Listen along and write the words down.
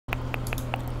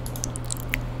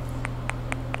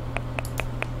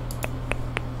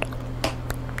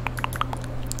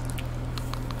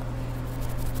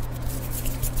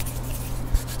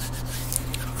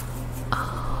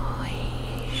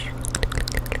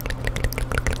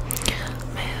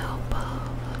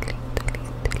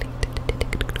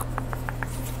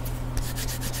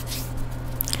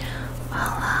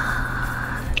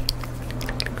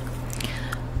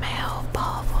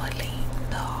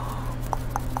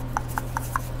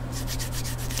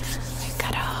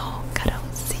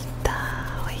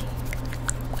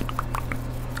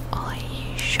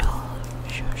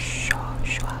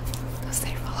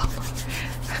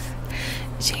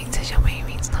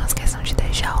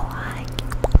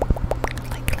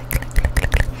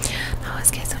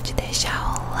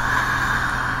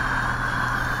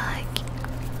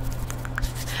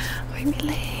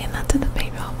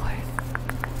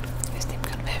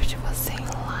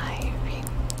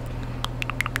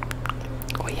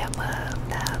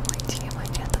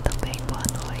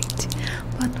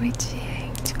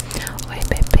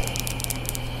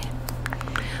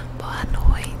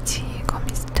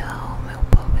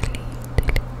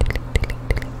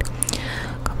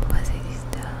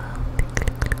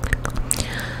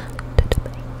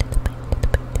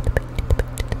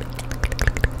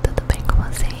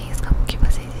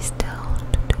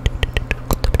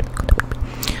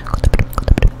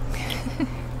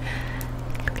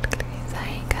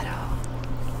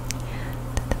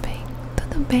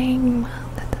bem, Amanda?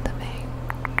 Tudo bem?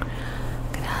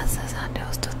 Graças a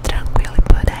Deus, tô tranquila. E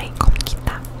por aí, como que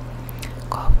tá?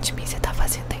 Qual time você tá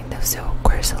fazendo ainda o seu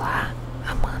curso lá,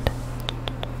 Amanda?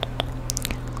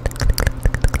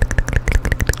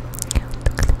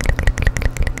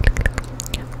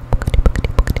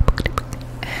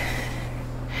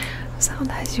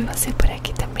 Saudade de você por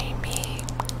aqui também, Mi.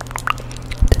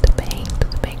 Tudo bem?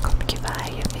 Tudo bem? Como que vai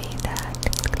a vida?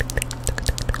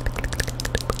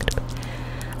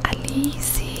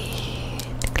 Alice,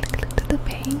 tudo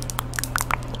bem?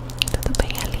 Tudo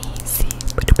bem, Alice?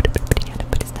 Obrigada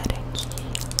por estar aqui.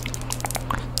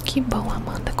 Que bom,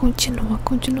 Amanda.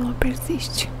 Continua,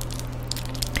 persiste.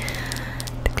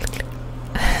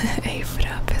 Ei,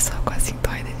 Fran, pessoal quase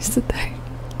doida de estudar.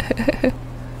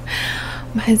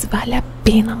 Mas vale a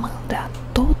pena, Amanda.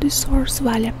 Todo esforço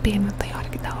vale a pena. Tem hora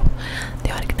que dá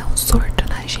um surto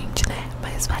na gente, né?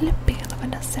 Mas vale a pena, vai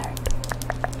dar certo.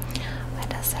 Vai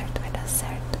dar certo.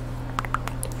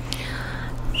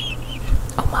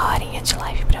 Uma horinha de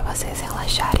live pra vocês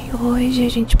relaxarem hoje, a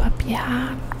gente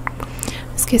papear.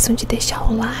 Não esqueçam de deixar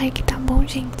o like, tá bom,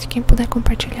 gente? Quem puder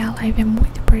compartilhar a live é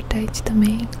muito importante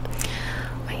também.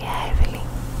 Oi, Evelyn,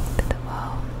 tudo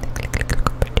bom?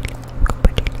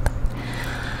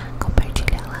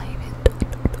 Compartilha a live.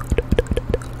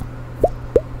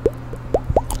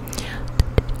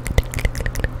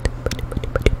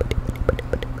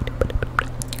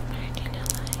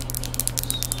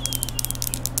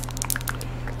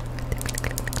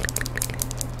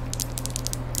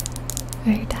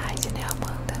 Verdade, né,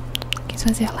 Amanda? Quis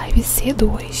fazer a live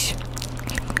cedo hoje.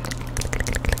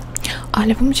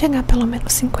 Olha, vamos chegar pelo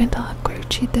menos 50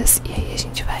 curtidas e aí a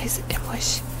gente vai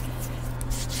emoji.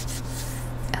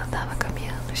 Eu tava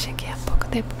caminhando, cheguei há pouco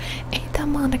tempo. Eita,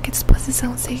 Amanda, que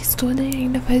disposição. Você estuda e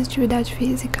ainda faz atividade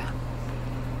física.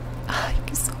 Ai,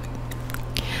 que sonho.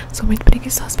 Sou muito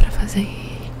preguiçosa pra fazer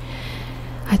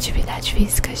atividade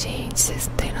física, gente. Vocês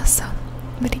não têm noção.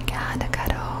 Obrigada,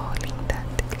 Carol, linda.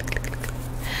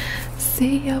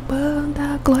 Seja,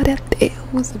 Amanda, glória a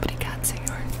Deus. Obrigada, Senhor.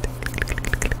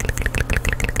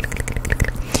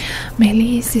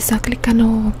 Melisse, só clicar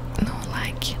no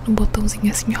like, no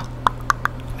botãozinho assim, ó.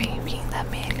 Bem-vinda,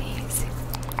 Melisse.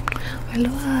 Oi,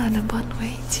 Luana, boa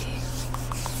noite.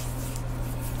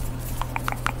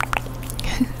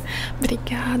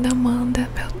 Obrigada, Amanda.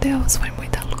 Meu Deus, foi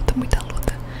muita luta.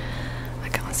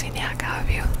 Aquela CNH,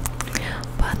 viu?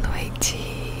 Boa noite.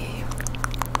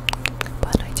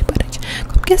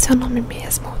 Como que é seu nome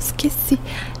mesmo? Esqueci.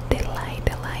 Delay.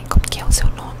 Como que é o seu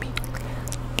nome?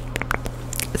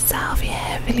 Salve,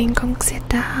 Evelyn. Como que você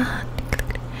tá?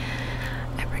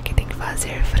 É porque tem que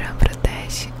fazer Fran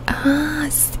protege. Ah,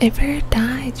 é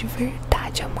verdade,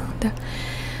 Amanda.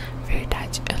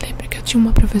 Verdade. Eu lembro que eu tinha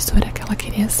uma professora que ela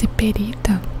queria ser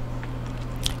perita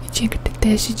e tinha que ter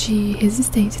teste de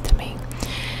resistência também.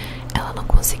 Ela não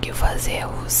conseguiu fazer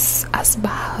as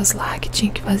barras lá que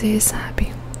tinha que fazer,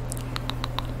 sabe?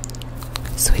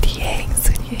 Suriei,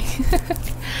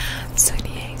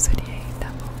 tá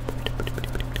bom.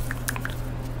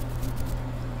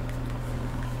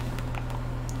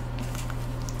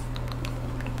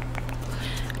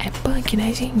 É punk,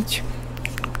 né, gente?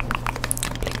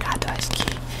 Complicado, eu acho que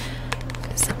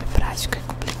exame prático é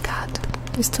complicado.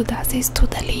 Estudar, você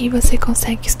estuda ali, você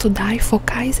consegue estudar e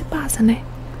focar e você passa, né?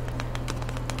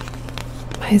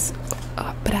 Mas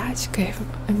a prática é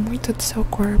muito do seu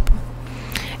corpo.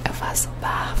 Eu faço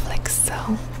barra,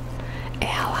 flexão, é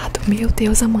ralado. Meu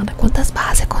Deus, Amanda, quantas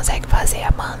barras você consegue fazer,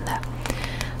 Amanda?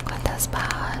 Quantas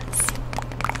barras?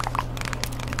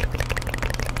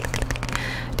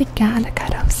 Obrigada,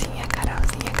 Carolzinha,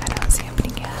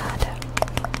 obrigada.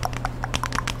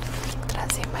 Vou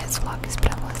trazer mais vlogs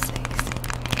pra vocês.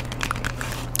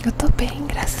 Eu tô bem,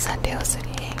 graças a Deus,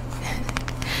 Uriel.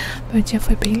 Meu dia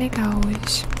foi bem legal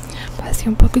hoje. Passei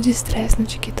um pouco de estresse no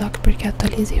TikTok porque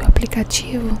atualizei o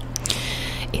aplicativo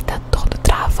e tá todo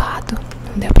travado.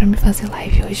 Não deu pra me fazer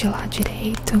live hoje lá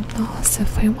direito. Nossa,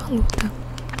 foi uma luta.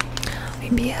 Oi,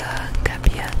 Bianca,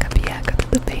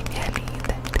 tudo bem, minha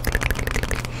linda?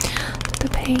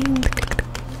 Tudo bem?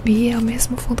 Bia é o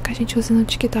mesmo fundo que a gente usa no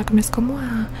TikTok, mas como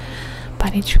a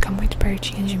parente fica muito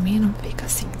pertinho de mim, não fica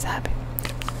assim, sabe?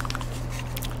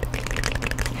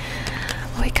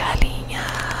 Oi, Galinha.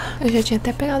 Eu já tinha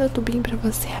até pegado o tubinho pra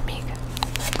você, amiga.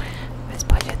 Mas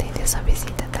pode atender sua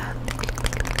visita, tá?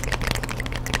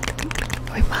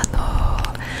 Oi, Manu.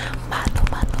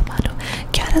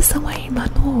 Que horas são aí,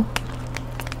 Manu?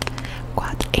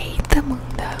 4. Eita,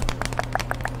 Amanda.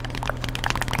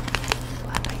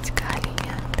 Boa noite,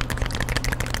 Galinha.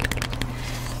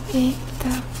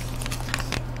 Eita.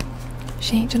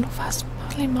 Gente, eu não faço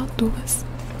mal, mal duas.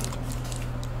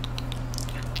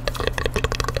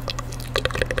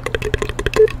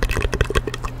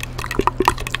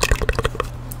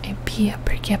 Bia,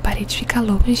 porque a parede fica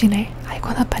longe, né? Aí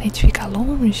quando a parede fica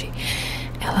longe,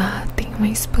 ela tem uma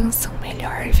expansão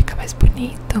melhor, fica mais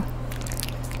bonito.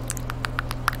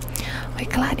 Oi,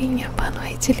 Clarinha, boa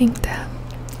noite, linda.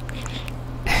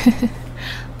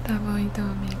 Tá bom então,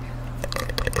 amiga.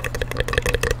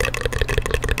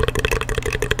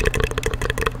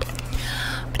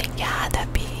 Obrigada,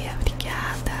 Bia,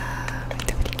 obrigada.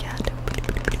 Muito obrigada.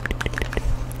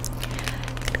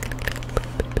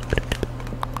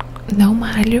 Não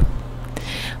malho.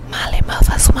 Malema, eu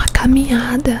faço uma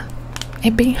caminhada.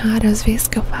 É bem raro as vezes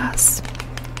que eu faço.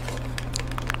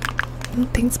 Não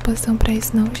tenho disposição pra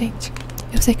isso não, gente.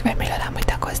 Eu sei que vai melhorar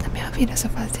muita coisa na minha vida se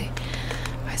eu fazer,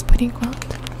 mas por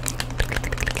enquanto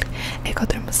é que eu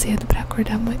durmo cedo pra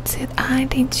acordar muito cedo. Ah,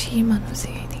 entendi,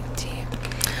 manuzinho, entendi.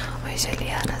 Oi,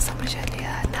 Juliana, somos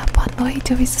Juliana. Boa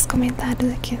noite, eu vi seus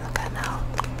comentários aqui no canal.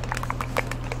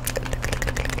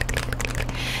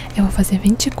 Eu vou fazer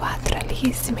 24 ali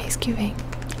esse mês que vem.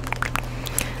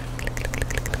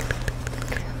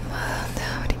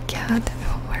 Amanda, obrigada,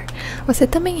 meu amor. Você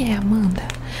também é, Amanda.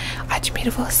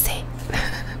 Admiro você.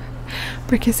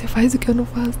 Porque você faz o que eu não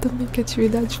faço também, que é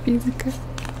atividade física.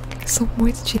 Eu sou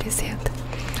muito tirecenta.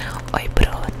 Oi,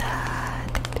 Bruna.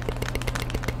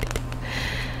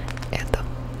 Eu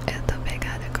tô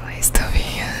pegada com a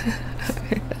estovinha. Na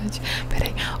verdade.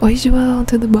 Peraí. Oi, João,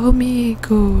 tudo bom,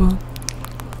 amigo?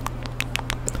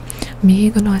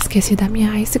 Amigo, não esqueci da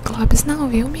minha Ice Globes não,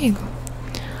 viu, amigo?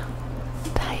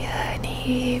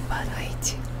 Daiane, boa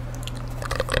noite.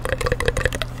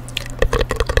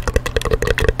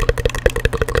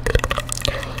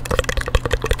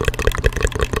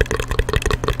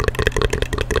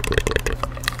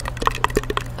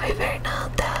 Oi,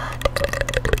 Fernanda.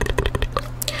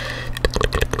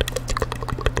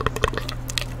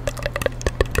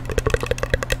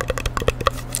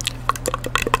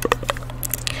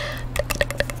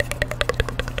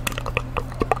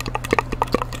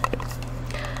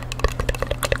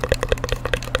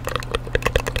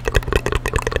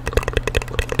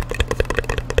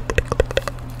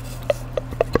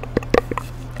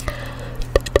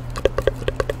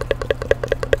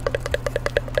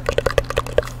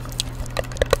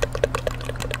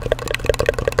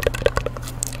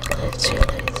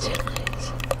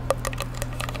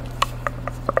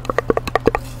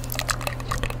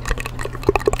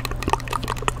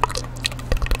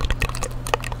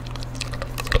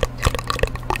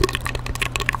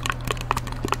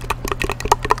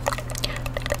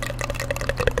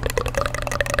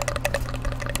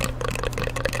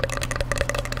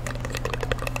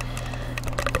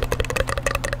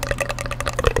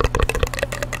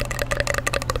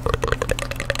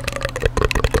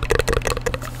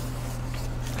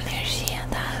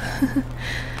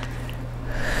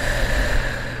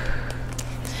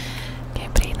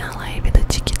 Quebrei na live do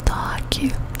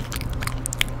TikTok.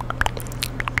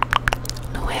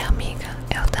 Não é, amiga?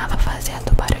 Eu tava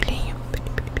fazendo barulhinho.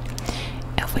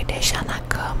 Eu fui deixar na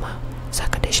cama. Só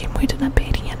que eu deixei muito na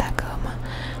beirinha da cama.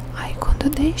 Aí quando eu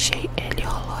deixei, ele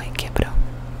rolou e quebrou.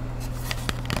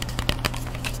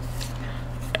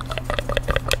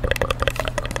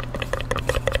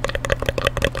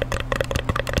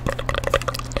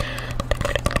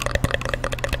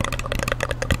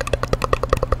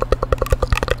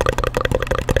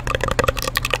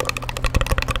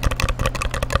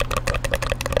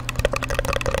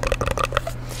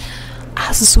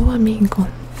 Azul, amigo.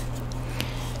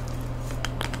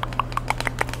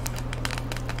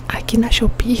 Aqui na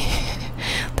Shopee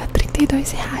tá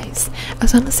R$32. Eu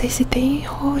só não sei se tem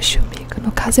roxo, amigo.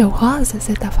 No caso é o rosa,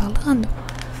 você tá falando?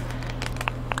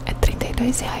 É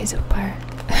R$32 o par.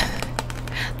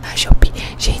 Na Shopee.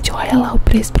 Gente, olha lá o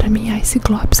preço pra mim. Ice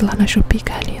Globes lá na Shopee,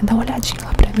 galinha. Dá uma olhadinha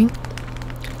lá pra mim.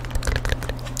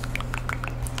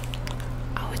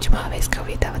 A última vez que eu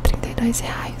vi tava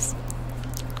R$32.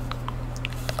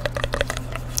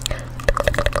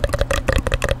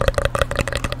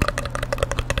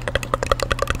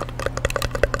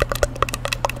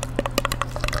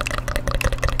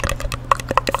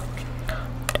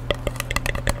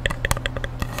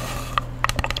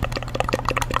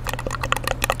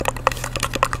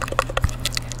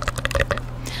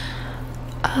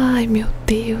 Ai, meu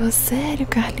Deus, sério,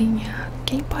 Carlinha?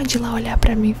 Quem pode ir lá olhar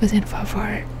pra mim fazendo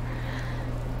favor?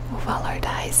 O valor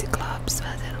da Ice Globes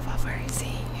fazendo um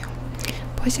favorzinho.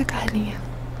 Poxa, Carlinha,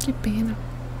 que pena.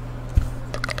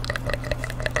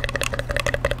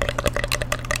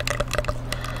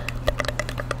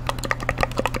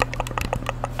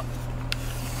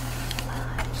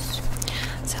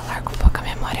 Celular com pouca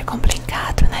memória é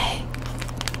complicado, né?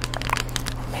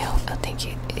 O meu, eu tenho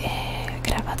que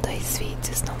gravar 2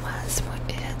 vídeos no máximo.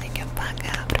 Eu já tenho que upar.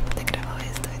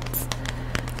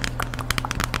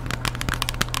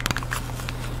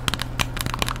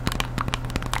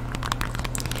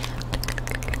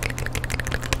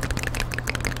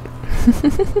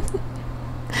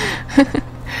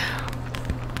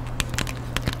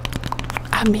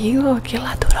 Amigo, aquilo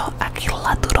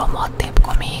lá durou mó tempo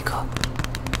comigo.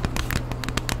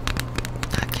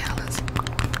 Aquelas.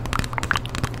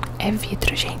 É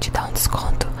vidro, gente, dá um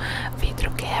desconto.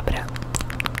 Vidro quebra.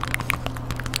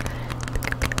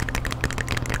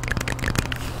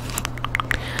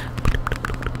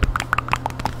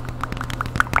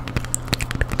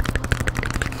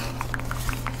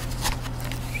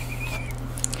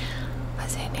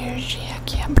 Fazer energia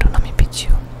aqui, a Bruna me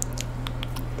pediu.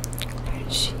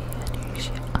 Energia.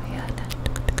 Olha,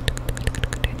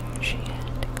 energia.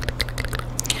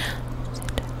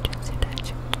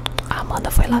 Ansiedade. A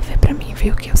Amanda foi lá ver pra mim,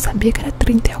 viu? Que eu sabia que era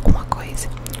 30 e alguma coisa.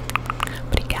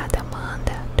 Obrigada,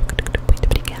 Amanda. Muito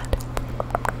obrigada.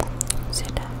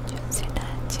 Ansiedade.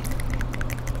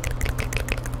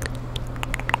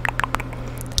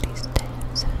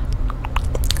 Tristeza.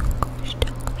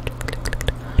 Angústia.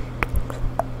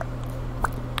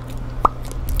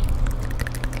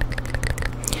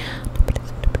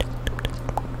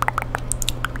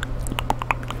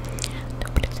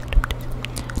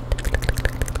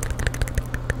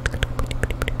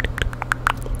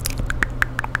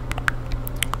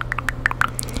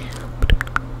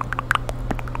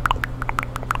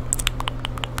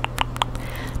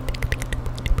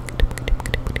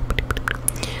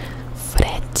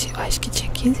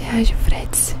 15 reais de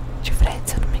frete, se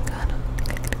eu não me engano.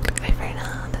 Oi,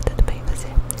 Fernanda, tudo bem você?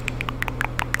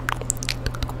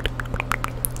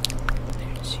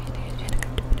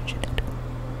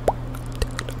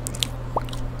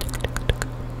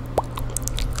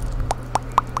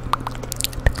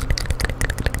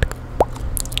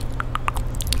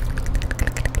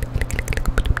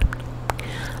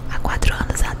 Há 4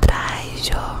 anos atrás,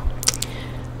 Jô,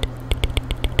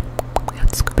 eu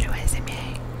descobri o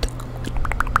ASMR.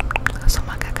 Eu sou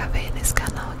uma cacaveia nesse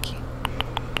canal aqui.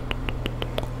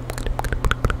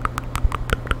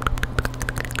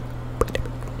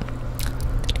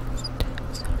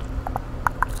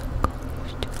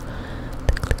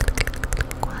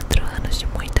 Quatro anos de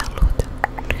muita luta,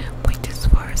 muito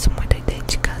esforço, muita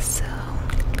dedicação.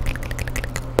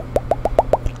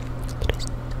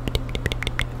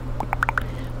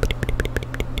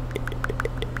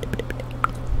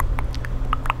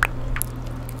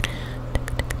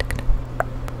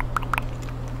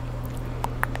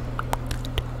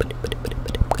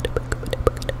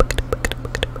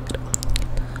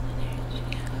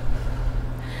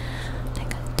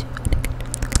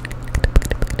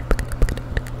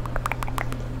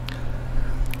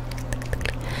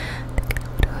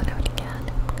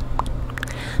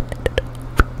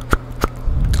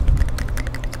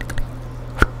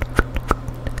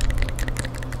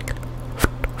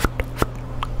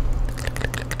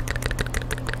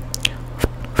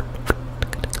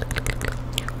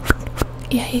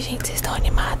 E aí, gente, vocês estão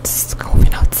animados com o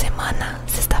final de semana?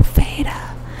 Sexta-feira?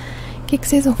 O que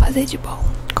vocês vão fazer de bom?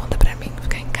 Conta pra mim.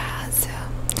 Ficar em casa?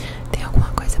 Tem alguma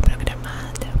coisa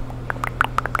programada?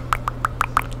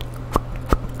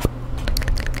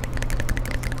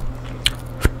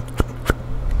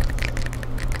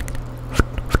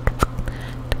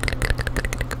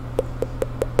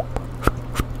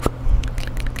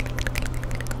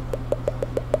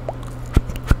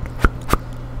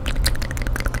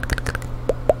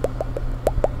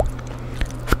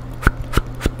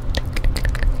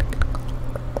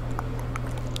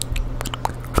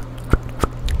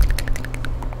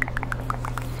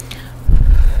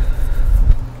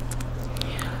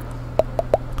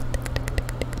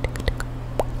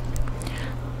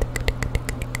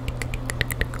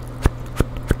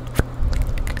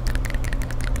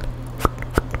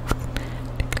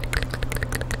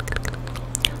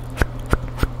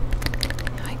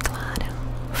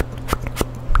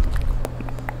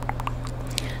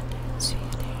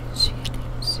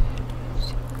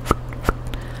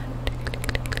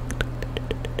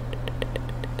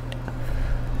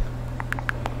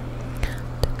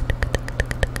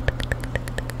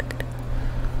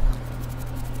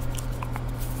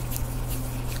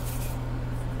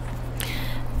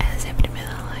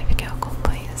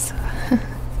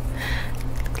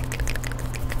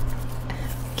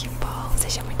 Que bom,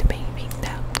 seja muito bem-vinda.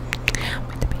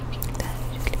 Muito bem-vinda,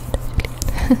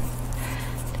 Julieta.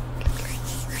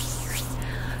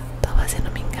 Tô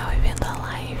fazendo mingau e vendo a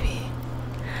live.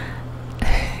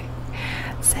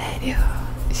 Sério,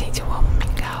 gente, eu amo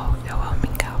mingau. Eu amo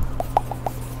mingau.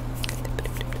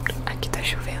 Aqui tá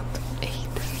chovendo.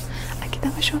 Eita, aqui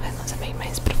tava chovendo também,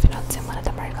 mas pro final de semana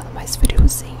tá marcando mais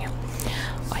friozinho.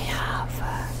 Oi,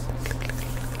 Rafa.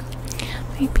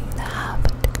 Bem-vinda,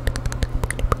 Rafa.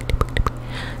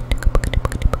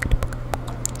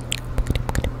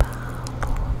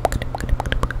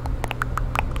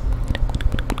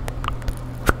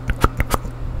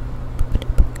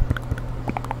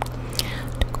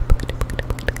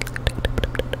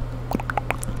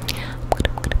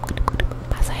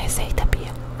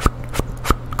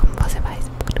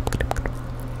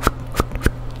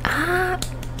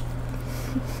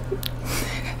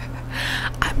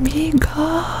 amiga.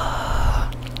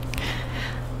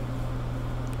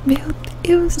 Meu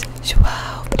Deus,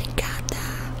 João, obrigada.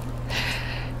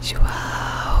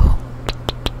 João.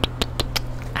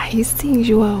 Aí sim,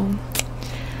 João.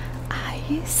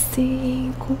 Aí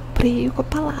sim, cumpriu com a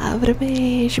palavra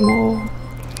mesmo.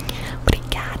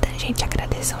 Obrigada, gente.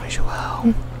 Agradeço ao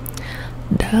João,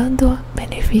 dando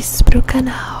benefícios pro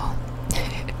canal.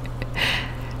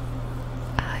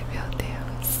 Ai, meu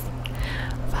Deus.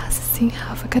 Faça sim,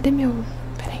 Rafa. Cadê meu...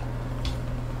 Peraí.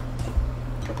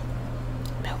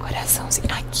 Meu coraçãozinho.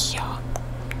 Aqui, ó.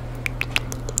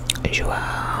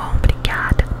 João,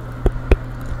 obrigada.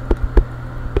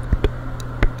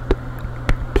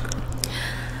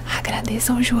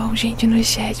 Agradeçam ao João, gente, no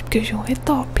chat, porque o João é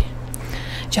top.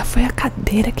 Já foi a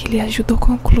cadeira que ele ajudou a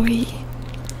concluir.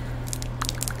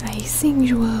 Aí sim,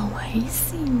 João, aí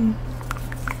sim.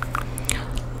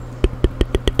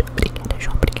 Obrigada,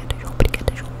 João, obrigada, João,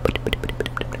 obrigada, João.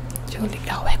 Deixa eu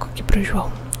ligar o eco aqui pro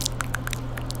João.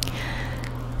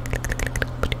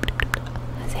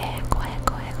 Mas eco, qual é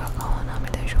o nome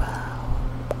do João?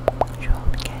 João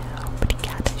Miguel,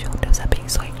 obrigada, João. Deus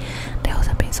abençoe. Deus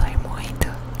abençoe muito.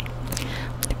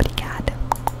 Obrigada.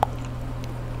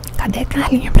 Cadê a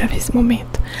Carlinha pra ver esse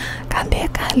momento? Cadê a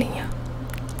Carlinha?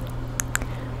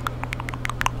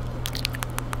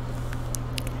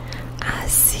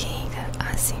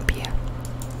 Assim, Bia.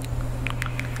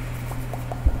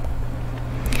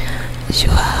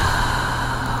 João.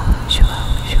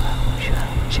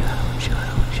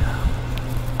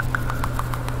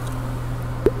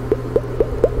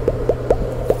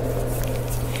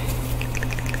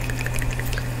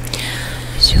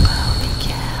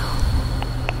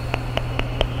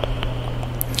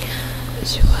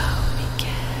 João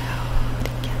Miguel,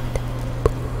 obrigada.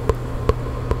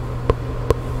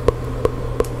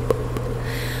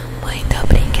 Muito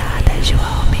obrigada,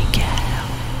 João Miguel.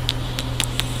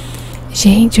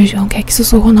 Gente, o João quer que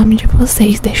sussurre o nome de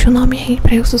vocês. Deixa o nome aí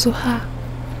pra eu sussurrar.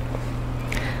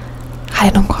 Ai,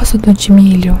 eu não gosto do de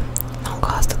milho. Não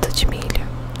gosto do de milho.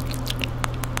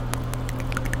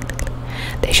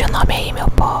 Deixa o nome aí, meu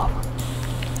povo.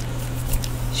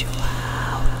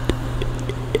 João.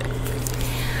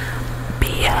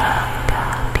 Bianca.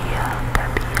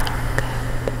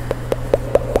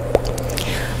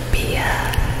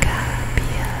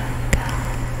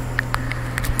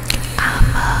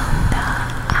 Amanda.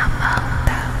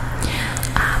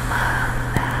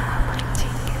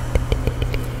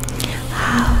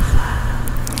 Rafa.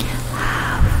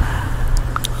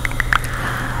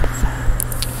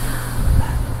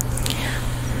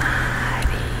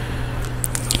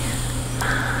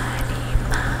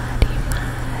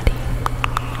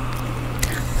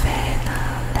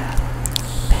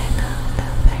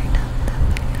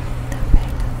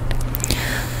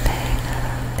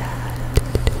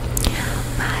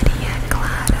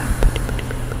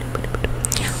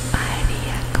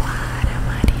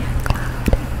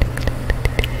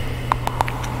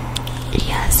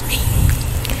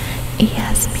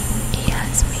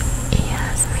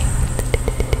 Yasmin.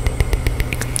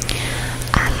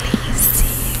 Alice.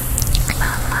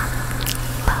 Lala.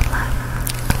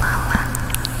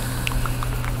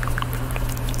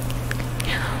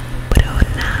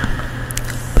 Bruna.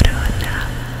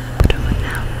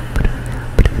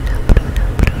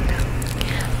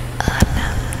 Ana.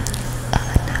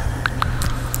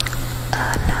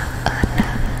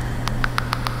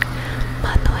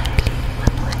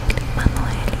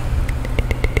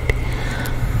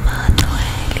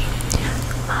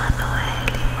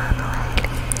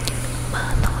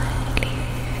 Manuele.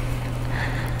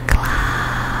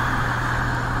 Clara.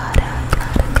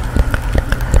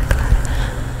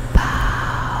 Paulo.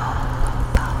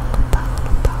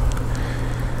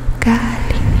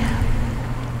 Galinha.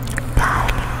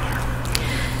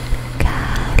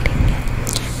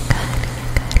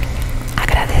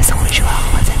 Agradeçam o João,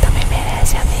 você também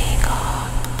merece, amigo.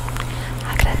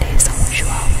 Agradeçam o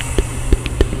João.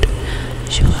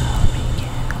 João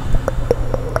Miguel.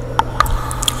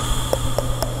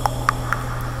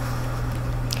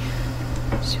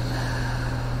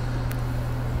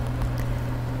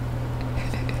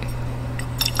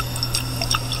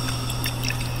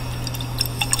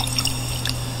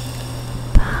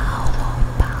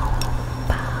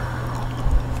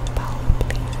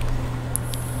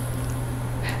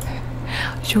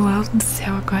 João do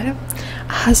céu, agora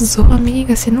arrasou,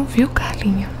 amiga. Você não viu,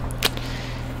 Carlinha?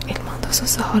 Ele mandou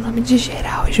sussurrar o nome de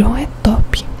geral. João é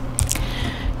top.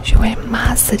 João é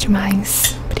massa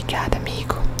demais. Obrigada,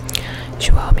 amigo.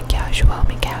 João Miguel.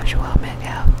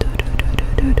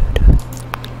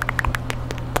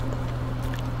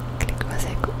 Clique você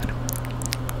seguro.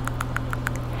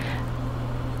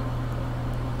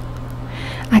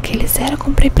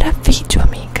 comprei pra vídeo,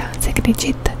 amiga. Você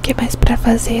acredita? Que é mais pra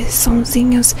fazer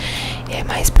sonzinhos. E é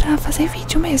mais pra fazer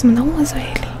vídeo mesmo, não uso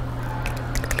ele.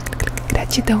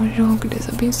 Gratidão, João. Que Deus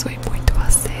abençoe muito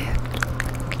você.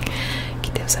 Que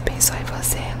Deus abençoe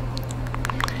você.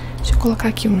 Deixa eu colocar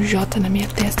aqui um J na minha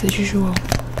testa de João.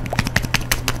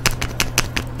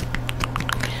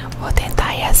 Vou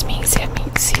tentar Yasmin,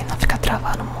 se não ficar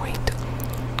travando muito.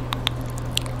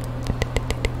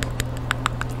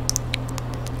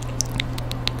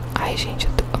 Ai, gente,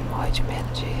 eu tô morrendo de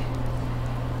medo de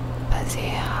fazer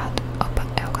errado. Opa,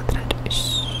 é o contrário.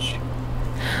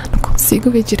 Não consigo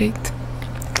ver direito.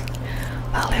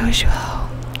 Valeu, João.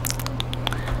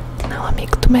 Não,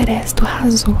 amigo, tu merece, tu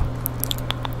arrasou.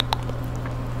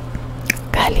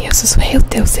 Galinha, eu sussurrei o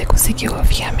teu, você conseguiu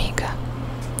ouvir, amiga?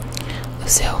 O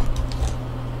seu.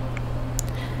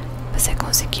 Você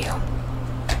conseguiu?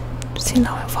 Se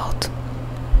não, eu volto.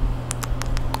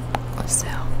 O seu.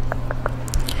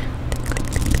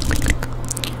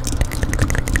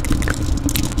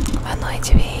 Boa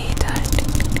noite, Vitor.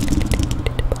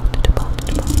 Tudo bom,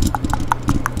 tudo bom?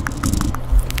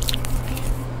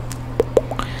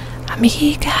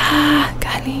 Amiga,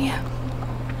 galinha.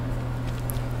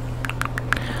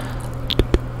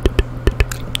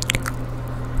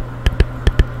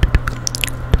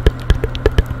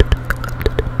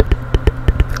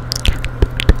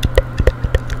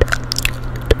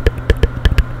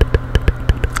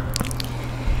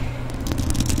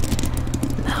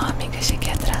 Não, amiga,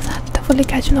 cheguei atrasada. Então vou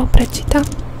ligar de novo pra ti, tá?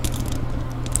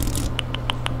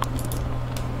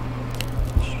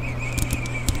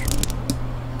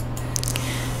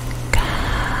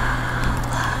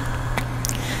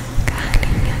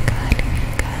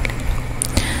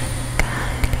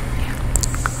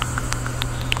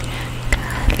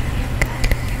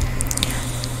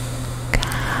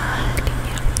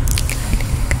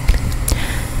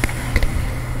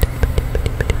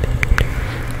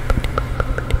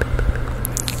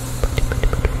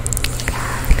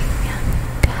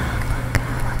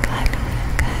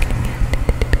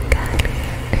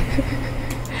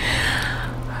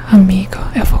 Amigo,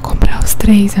 eu vou comprar os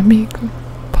 3, amigo.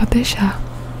 Pode deixar.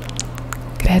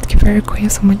 Credo, que vergonha, eu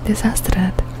sou muito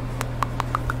desastrada.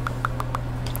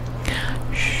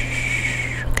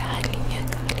 Galinha,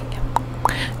 galinha.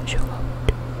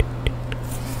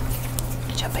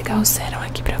 Deixa eu pegar o sérum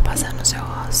aqui pra eu passar no seu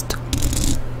rosto.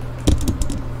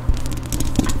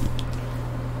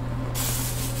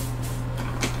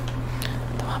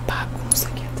 Tá uma bagunça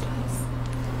aqui atrás.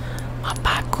 Uma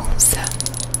bagunça.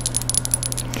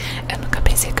 Eu nunca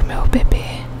pensei que o meu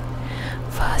bebê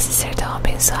fosse ser tão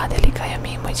abençoado. Ele ganha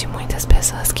mimo de muitas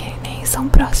pessoas que nem são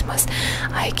próximas.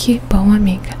 Ai, que bom,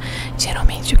 amiga.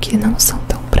 Geralmente o que não são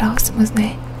tão próximos,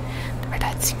 né? Na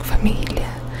verdade, sim, família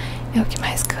é o que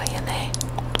mais ganha, né?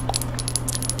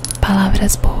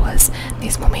 Palavras boas.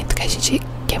 Nesse momento que a gente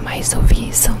quer mais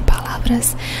ouvir são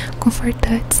palavras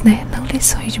confortantes, né? Não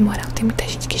lições de moral. Tem muita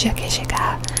gente que já quer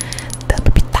chegar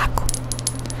dando pitaco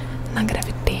na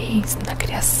gravidez, na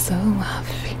criação,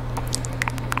 ave.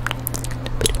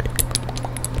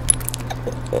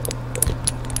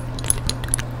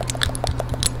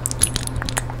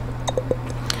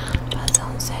 Passar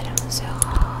um sérum no seu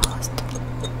rosto.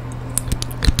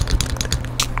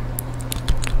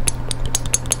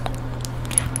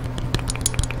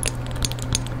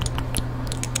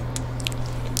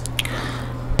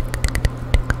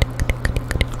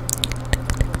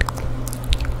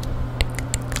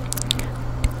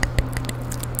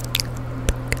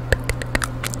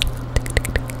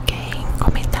 Quem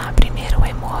comentar primeiro o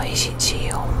emoji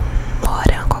de um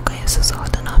morango ganha o sussurro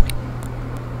do nome.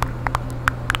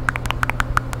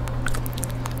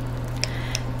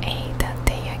 Eita,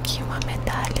 tem aqui uma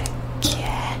medalha que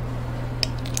é...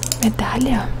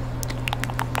 Medalha?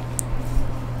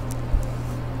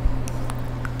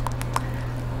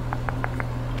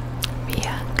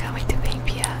 Bianca, muito bem,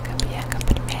 Bianca. Bianca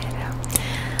primeira.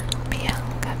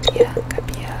 Bianca, Bianca,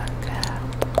 Bianca.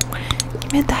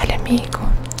 Que medalha, amigo?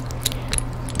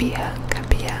 Bianca,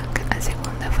 Bianca. A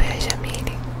segunda foi a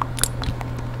Jamile.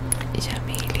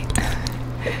 Jamile.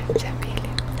 Jamile.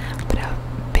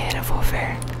 Pera, vou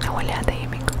ver. Dá uma olhada aí,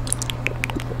 amigo.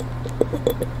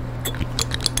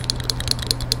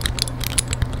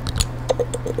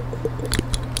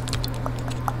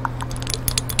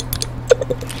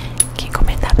 Quem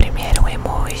comentar primeiro o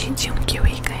emoji de um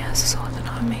kiwi ganha sussurro do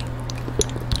nome.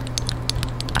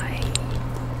 Ai.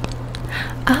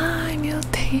 Ai, meu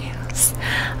Deus.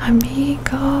 Amigo.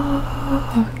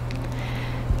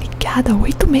 Ligada há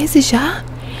 8 meses já?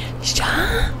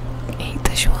 Já?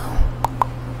 Eita, João.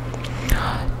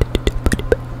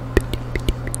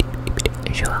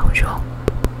 João.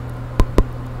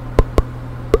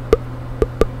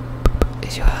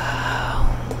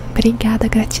 Obrigada,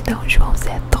 gratidão, João, você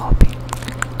é top.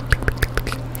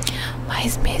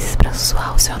 Mais meses pra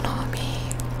suar o seu nome.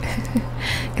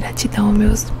 Gratidão,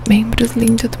 meus membros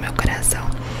lindos do meu coração.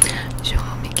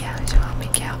 João Miguel, João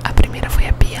Miguel. A primeira foi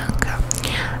a Bianca.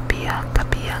 Bianca,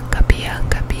 Bianca,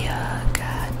 Bianca,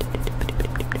 Bianca.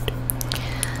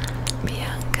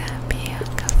 Bianca,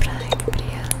 Bianca, Frank,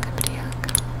 Bianca,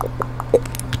 Bianca.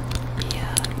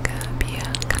 Bianca,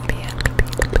 Bianca, Bianca,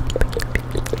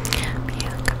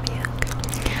 Bianca, Bianca.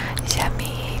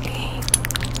 Jamile.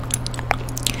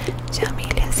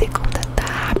 Jamile, a segunda tá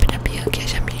rápida. Bianca e a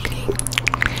Jamile.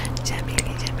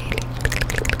 Jamile, Jamile.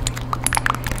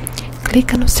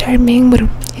 Clica no ser membro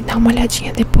e dá uma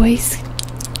olhadinha depois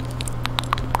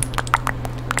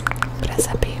pra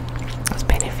saber os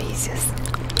benefícios.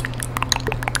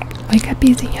 Oi,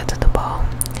 Gabizinha, tudo bom?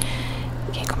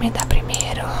 Quem comentar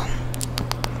primeiro?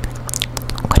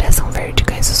 Coração verde,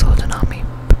 ganha sussurro do nome.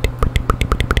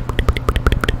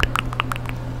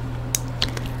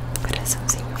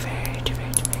 Coraçãozinho verde,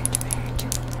 verde, verde, verde.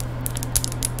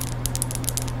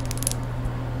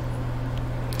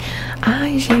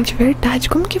 Ai, gente, verdade.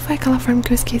 Como que foi aquela forma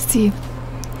que eu esqueci?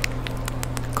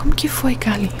 Como que foi,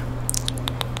 Galinha?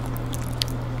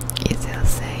 Isso eu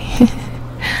sei.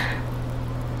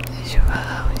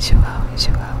 João, João,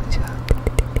 João, João.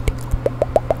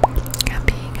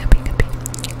 Gabi, Gabi, Gabi.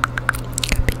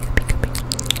 Gabi, Gabi, Gabi.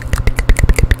 Gabi,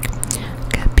 Gabi,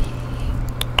 Gabi.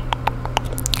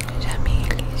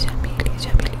 Jamile, Jamile,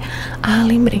 Jamile. Ah,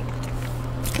 lembrei.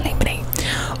 Lembrei.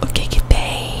 O que que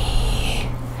tem?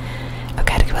 Eu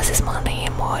quero que vocês mandem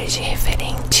emoji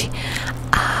referente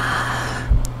a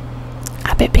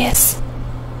bebês.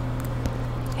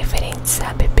 Referentes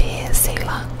a bebês, sei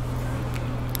lá.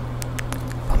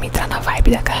 Vamos entrar na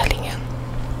vibe da Carlinha.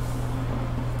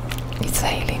 Isso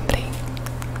aí, lembrei.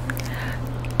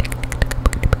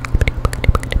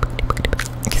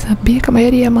 Sabia que a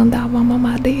maioria ia mandar uma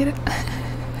mamadeira.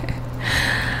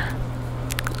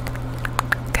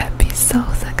 Gabi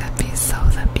Souza,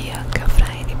 Bianca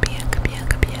Fraire, Bianca,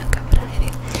 Bianca, Bianca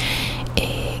Fraire.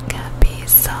 E Gabi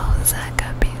Souza,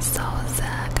 Gabi Souza,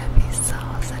 Gabi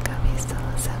Souza, Gabi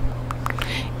Souza.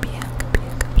 Bianca,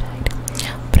 Bianca Fraire.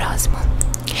 Próximo.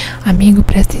 Amigo,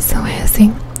 presta atenção, é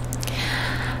assim.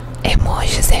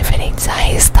 Emojis referentes a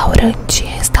restaurante.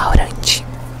 Restaurante.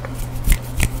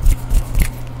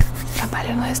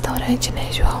 Trabalha no restaurante,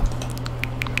 né, João?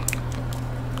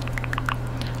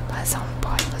 Passa um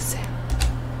pó em você.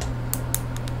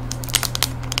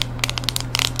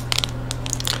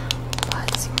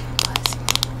 Pozinho, pozinho.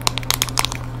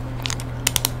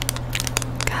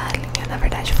 Galinha, na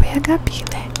verdade foi a Gabi,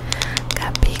 né?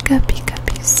 Gabi, Gabi,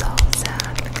 Gabi Souza.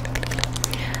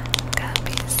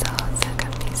 Gabi Souza,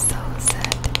 Gabi Souza.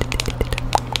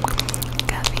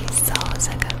 Gabi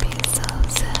Souza, Gabi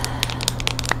Souza.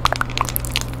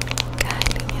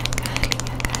 Galinha,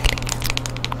 galinha, galinha.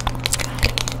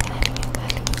 Galinha, galinha,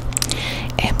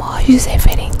 galinha. Emojis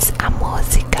referentes a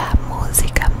música,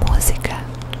 música, música.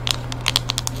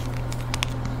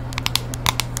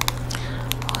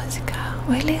 Música.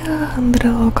 Oi,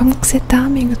 Leandro. Como que você tá,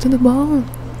 amigo? Tudo bom?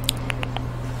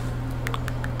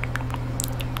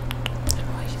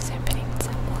 Emojis referentes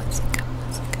a música,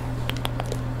 música.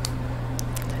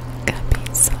 Gabi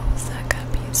Souza,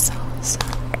 Gabi Souza.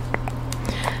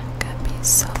 Gabi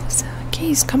Souza. Que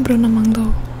isso que a Bruna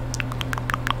mandou?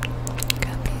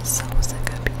 Gabi Souza,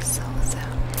 Gabi Souza.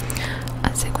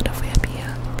 A segunda foi a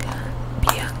Bianca.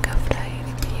 Bianca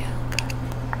Fraire, Bianca.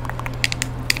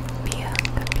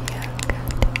 Bianca, Bianca.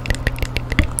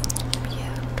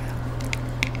 Bianca.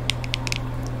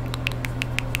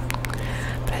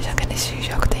 Pra jogar nesse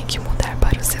jogo tem que mudar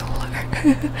para o celular.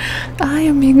 Ai,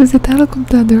 amigo, você tá no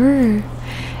computador?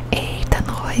 Eita,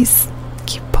 nós.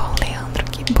 Que bom, Leandro,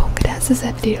 que bom, graças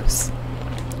a Deus.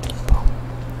 Que bom.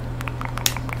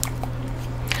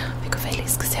 Fico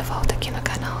feliz que você volta aqui no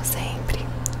canal sempre.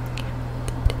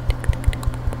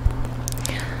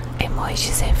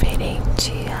 Emojis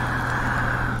referente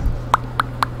a...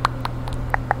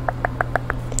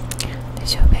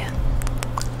 Deixa eu ver.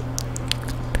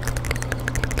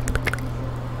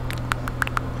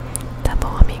 Tá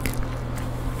bom, amiga.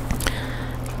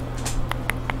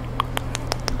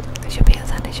 Deixa eu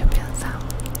pensar, deixa eu pensar.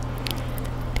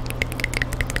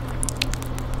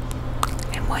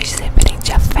 Emojis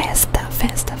referente a festa,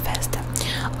 festa, festa.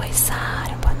 Oi,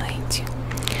 Sara, boa noite.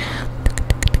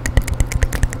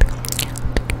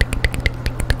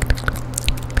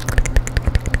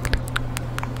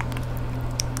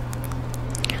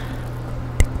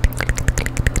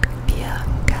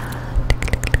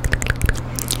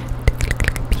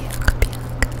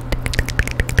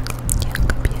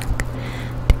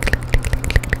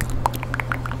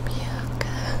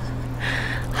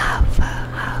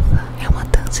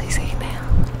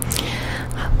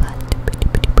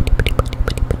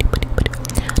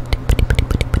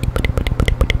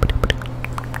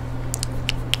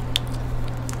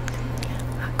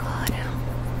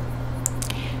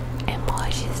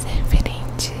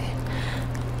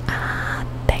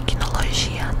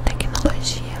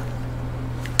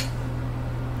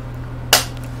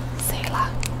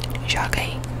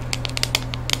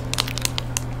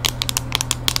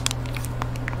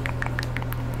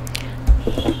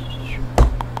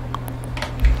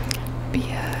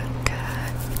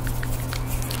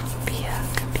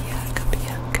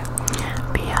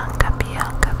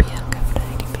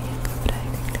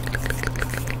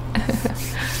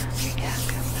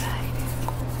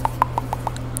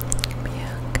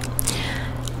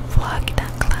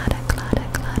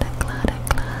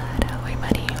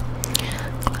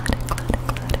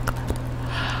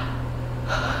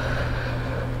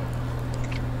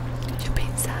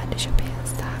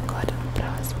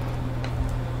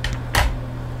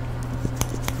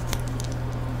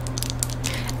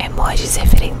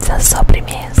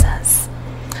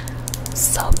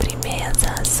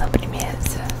 sobremesa,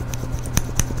 sobremesa.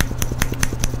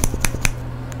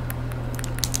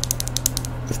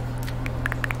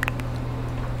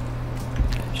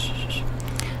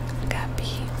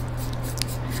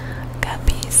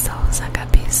 Gabi Souza,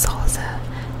 Gabi Souza,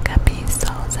 Gabi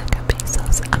Souza, Gabi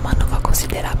Souza. A Manu vai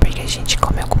considerar porque a gente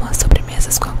come algumas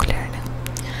sobremesas com a colher, né?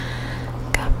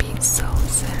 Gabi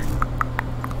Souza,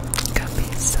 Gabi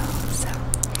Souza,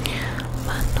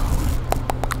 Manu,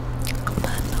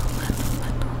 Manu, Manu,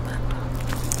 Manu, Manu,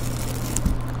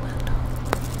 Manu.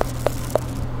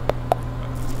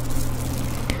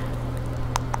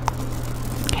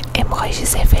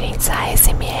 Emojis referentes a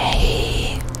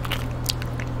ASMR.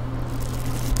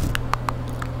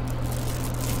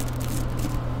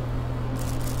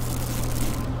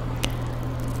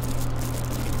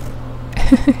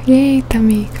 Eita,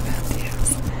 amiga, meu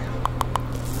Deus.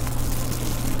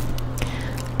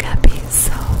 Gabi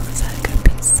Souza,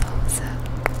 Gabi Souza,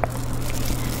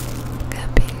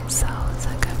 Gabi Souza,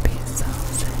 Gabi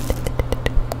Souza,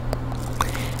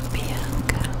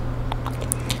 Bianca,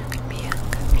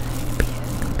 Bianca,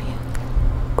 Bianca, Bianca,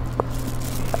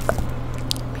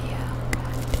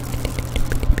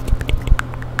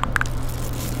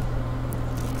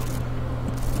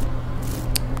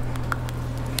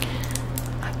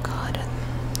 Agora,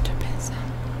 deixa eu pensar.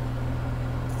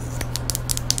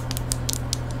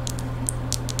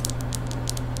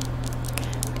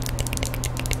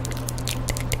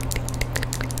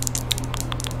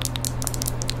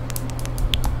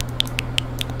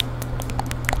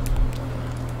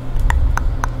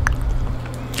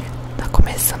 Tá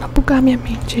começando a bugar minha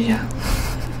mente já.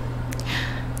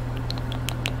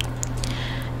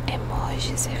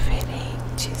 Emojis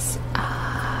referentes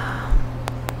a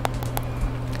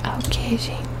o que,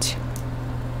 gente?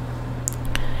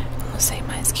 Não sei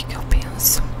mais o que eu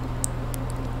penso.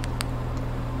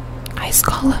 A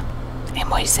escola.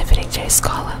 Emojis referente à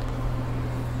escola.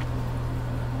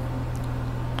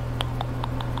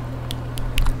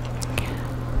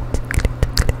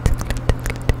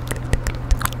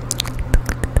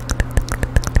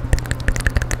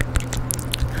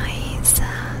 Raíssa.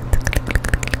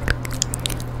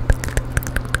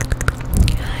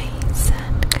 Raíssa.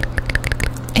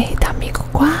 Eita, amigo,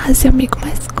 quase, amigo,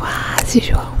 mas quase,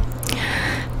 João.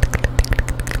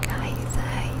 Raíssa,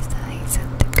 Raíssa, Raíssa.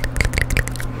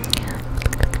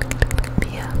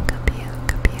 Bianca,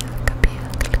 Bianca, Bianca,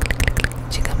 Bianca.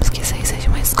 Digamos que isso aí seja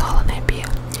uma escola, né, Bia?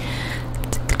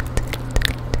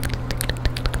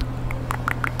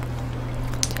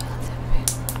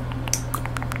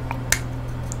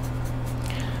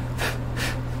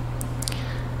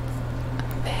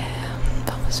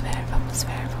 Vamos ver, vamos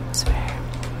ver, vamos ver.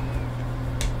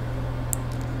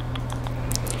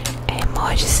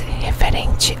 Emojis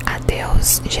referente a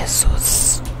Deus,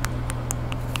 Jesus.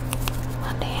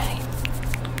 Mandem aí.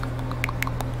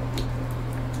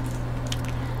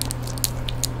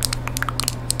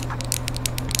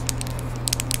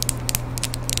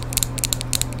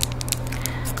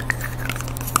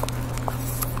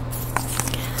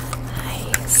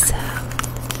 Raíssa,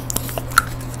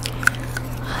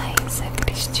 Raíssa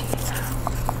Cristina,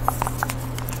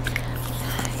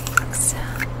 Raíssa,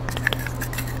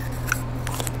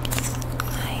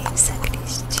 Raíssa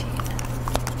Cristina,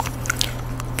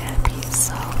 Gabi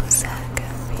Souza,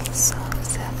 Gabi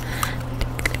Souza,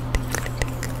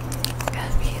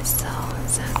 Gabi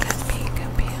Souza, Gabi,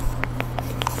 Gabi,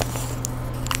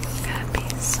 Gabi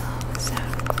Souza,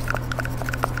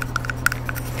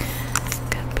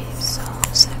 Gabi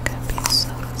Souza, Gabi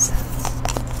Souza.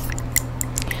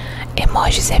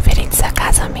 Emojis referentes a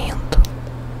casamento.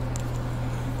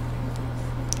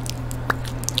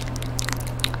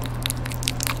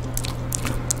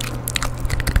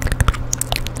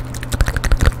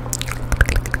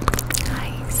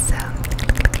 Raíssa,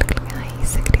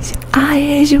 Raíssa Cristina.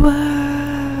 Aê, João!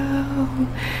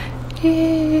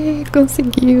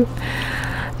 Conseguiu.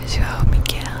 João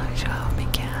Miguel, João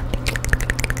Miguel,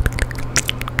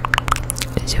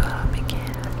 João Miguel,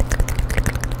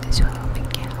 João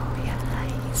Miguel e a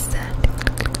Raíssa,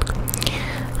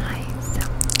 Raíssa,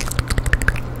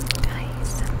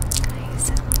 Raíssa,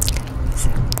 Raíssa,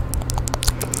 Raíssa,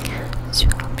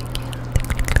 João Miguel,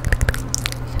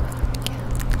 João Miguel.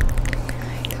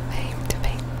 Muito bem, muito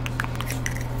bem.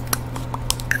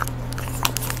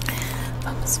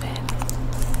 Vamos ver.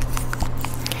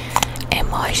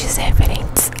 Emojis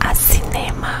referentes a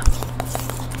cinema.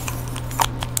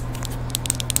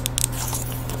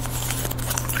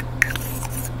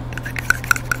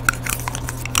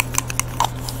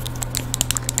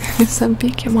 Eu sabia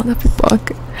que ia mandar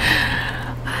pipoca.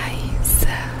 Raíssa,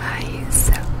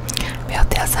 Raíssa. Meu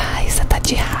Deus, a Raíssa tá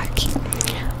de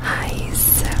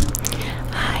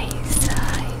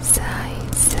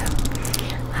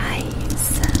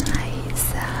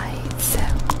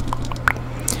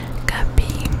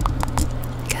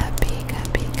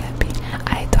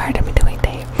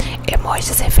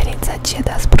emojis referentes a Dia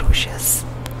das Bruxas.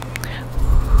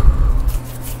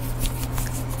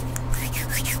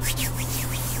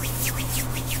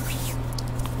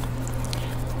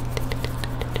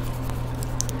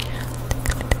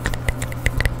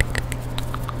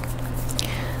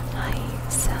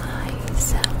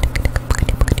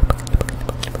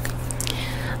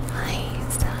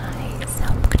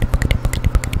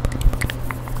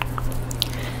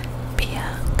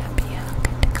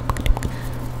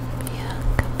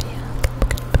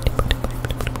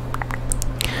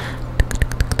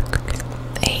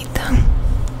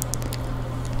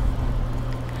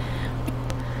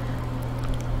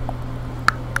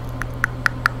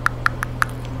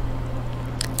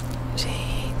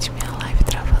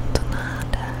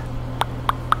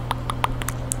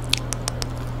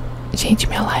 Gente,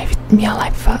 minha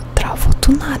live travou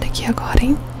do nada aqui agora,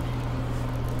 hein?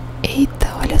 Eita,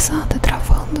 olha só, tá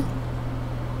travando.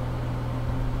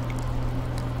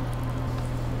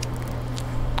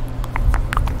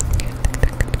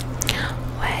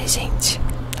 Ué, gente,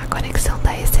 a conexão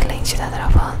tá excelente, tá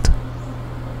travando.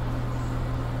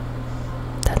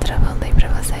 Tá travando aí pra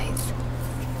vocês.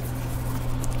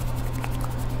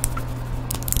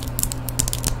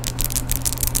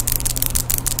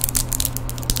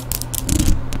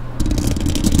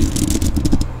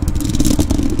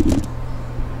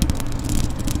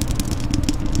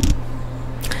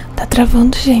 Tá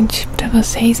travando, gente, pra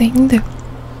vocês ainda.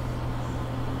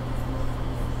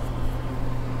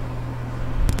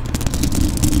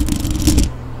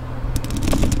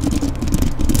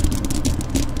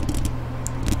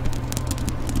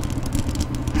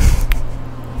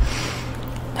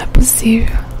 Não é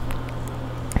possível.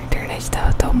 A internet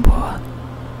tava tão boa.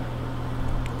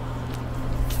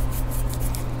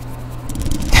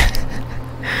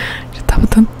 Já tava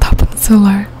dando tapa no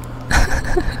celular.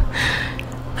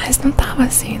 Mas não tava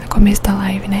assim no começo da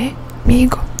live, né,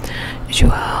 amigo?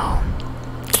 João.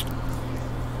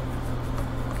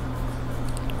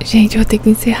 Gente, eu vou ter que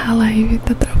encerrar a live.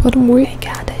 Tá travando muito.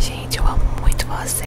 Obrigada, gente.